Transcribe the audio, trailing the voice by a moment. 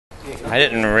I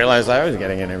didn't realize I was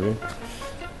getting interviewed.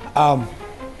 The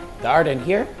art in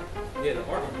here? Yeah, the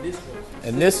art in this room.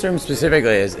 In this room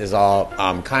specifically is all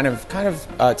kind of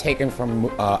taken from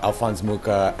Alphonse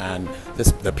Mucha, and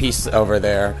the piece over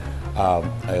there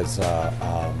is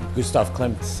Gustav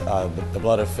Klimt's The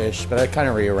Blood of Fish, but I kind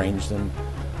of rearranged them.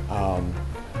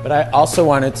 But I also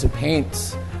wanted to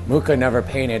paint. Mucha never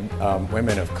painted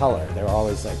women of color. They were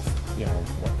always like, you know,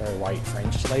 very white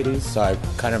French ladies. So I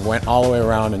kind of went all the way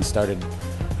around and started,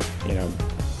 you know,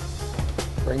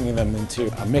 bringing them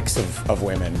into a mix of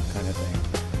women kind of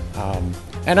thing.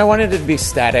 And I wanted it to be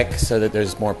static so that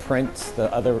there's more print.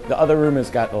 The other room has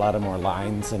got a lot of more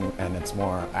lines and it's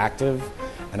more active.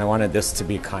 And I wanted this to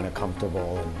be kind of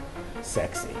comfortable and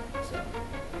sexy. So.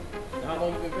 How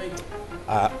long have you been painting?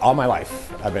 All my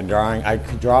life. I've been drawing. I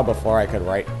could draw before I could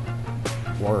write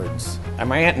words. And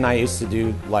my aunt and I used to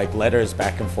do like letters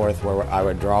back and forth where I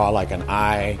would draw like an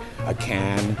eye, a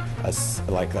can,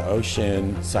 like the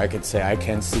ocean, so I could say I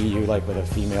can see you, like with a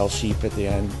female sheep at the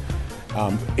end.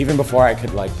 Even before I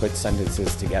could like put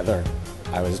sentences together,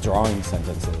 I was drawing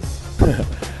sentences.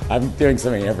 I'm doing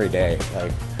something every day,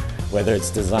 like whether it's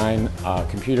design,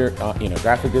 computer,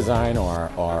 graphic design,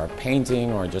 or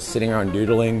painting, or just sitting around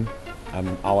doodling.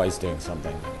 I'm always doing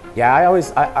something. Yeah,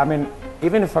 I mean,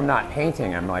 even if I'm not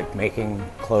painting, I'm like making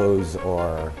clothes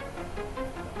or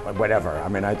whatever. I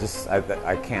mean, I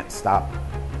can't stop,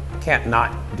 can't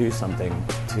not do something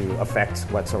to affect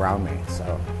what's around me.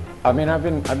 So, I mean, I've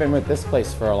been with this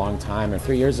place for a long time. And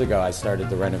 3 years ago, I started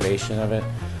the renovation of it,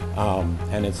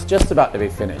 and it's just about to be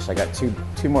finished. I got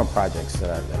two more projects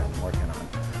that I'm working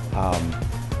on.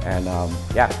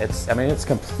 Yeah, it's a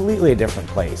completely different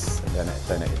place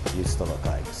than it used to look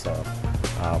like. So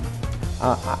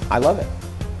I love it.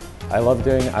 I love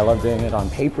doing it on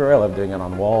paper. I love doing it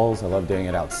on walls. I love doing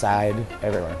it outside,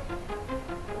 everywhere.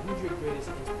 Who's your greatest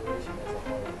inspiration as an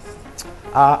artist?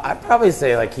 I'd probably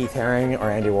say like Keith Haring or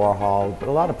Andy Warhol, but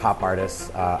a lot of pop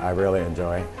artists I really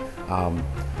enjoy.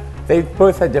 They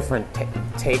both had different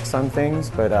takes on things,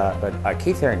 but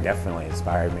Keith Haring definitely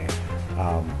inspired me.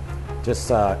 Just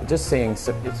seeing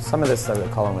some of this stuff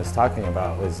that Colin was talking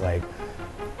about was like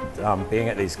being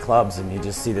at these clubs and you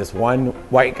just see this one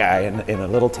white guy in a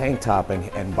little tank top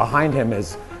and behind him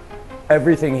is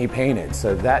everything he painted.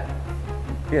 So that,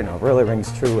 you know, really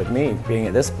rings true with me being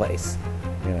at this place.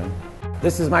 You know,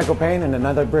 this is Michael Payne and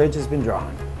another bridge has been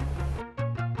drawn.